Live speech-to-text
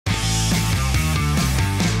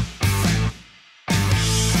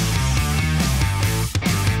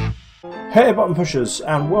Hey button pushers,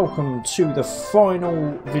 and welcome to the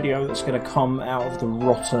final video that's going to come out of the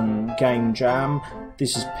rotten game jam.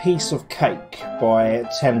 This is Piece of Cake by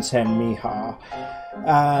 1010 Miha,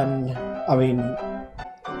 and I mean,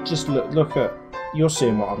 just look at, you're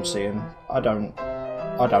seeing what I'm seeing. I don't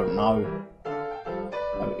know.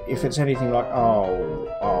 I mean, if it's anything like oh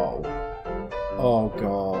god, oh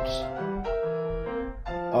god.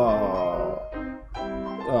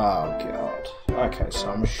 Okay, so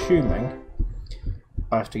I'm assuming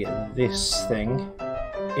I have to get this thing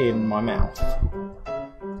in my mouth.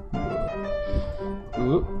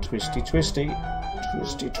 Ooh, twisty, twisty,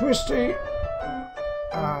 twisty, twisty,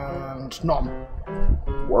 and nom.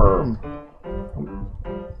 Worm.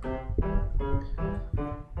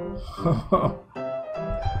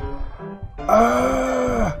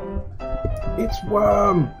 It's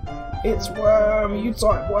worm. It's worm. You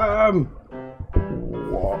type worm.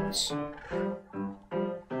 What?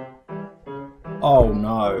 Oh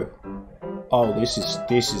no! Oh, this is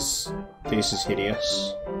hideous.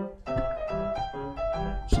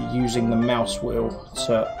 So using the mouse wheel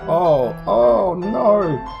to oh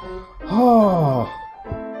no! Oh.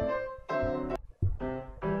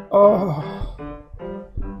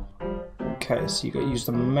 Okay, so you got to use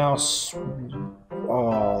the mouse.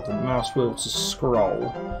 Oh, the mouse wheel to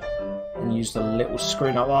scroll, and use the little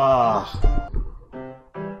screen up.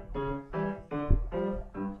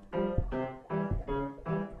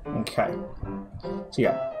 Okay, so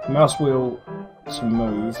yeah, mouse wheel to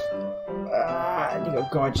move, and you got to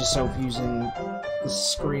guide yourself using the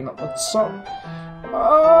screen up the top.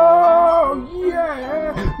 Oh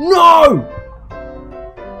yeah! No!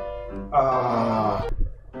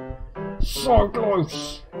 So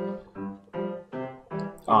close.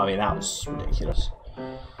 I mean, that was ridiculous.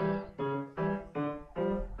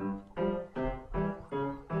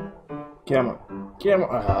 Get him! Get him!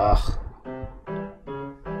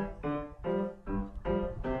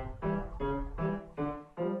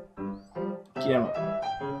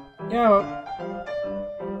 Yeah.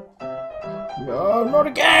 No, not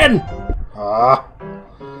again!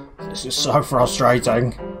 This is so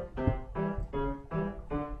frustrating.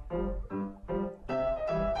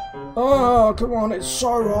 Oh, come on, it's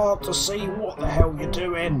so hard to see what the hell you're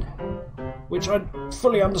doing. Which I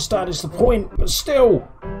fully understand is the point, but still.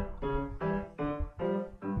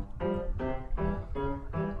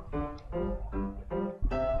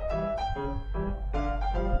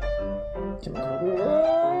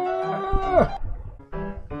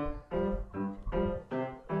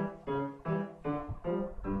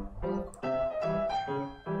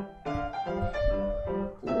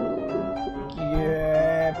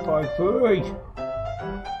 Bye-bye.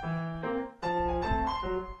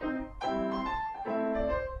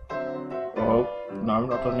 Oh, no,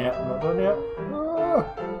 not done yet, not done yet.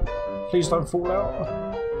 Please don't fall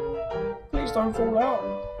out. Please don't fall out.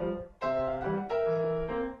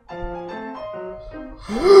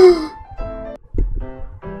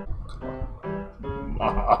 Come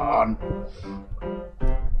on.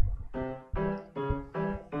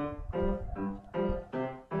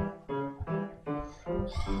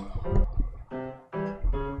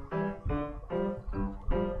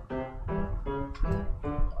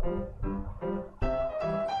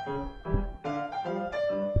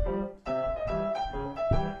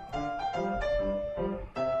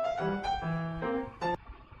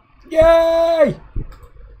 Yay!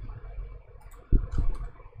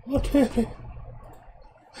 I did it!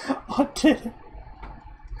 I did it!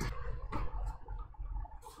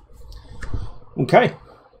 Okay,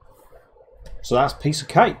 so that's Piece of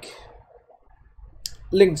Cake.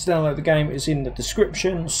 Link to download the game is in the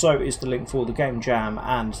description, so is the link for the game jam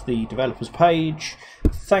and the developers page.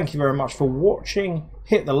 Thank you very much for watching.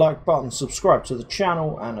 Hit the like button, subscribe to the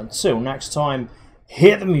channel, and until next time,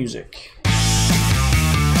 hear the music.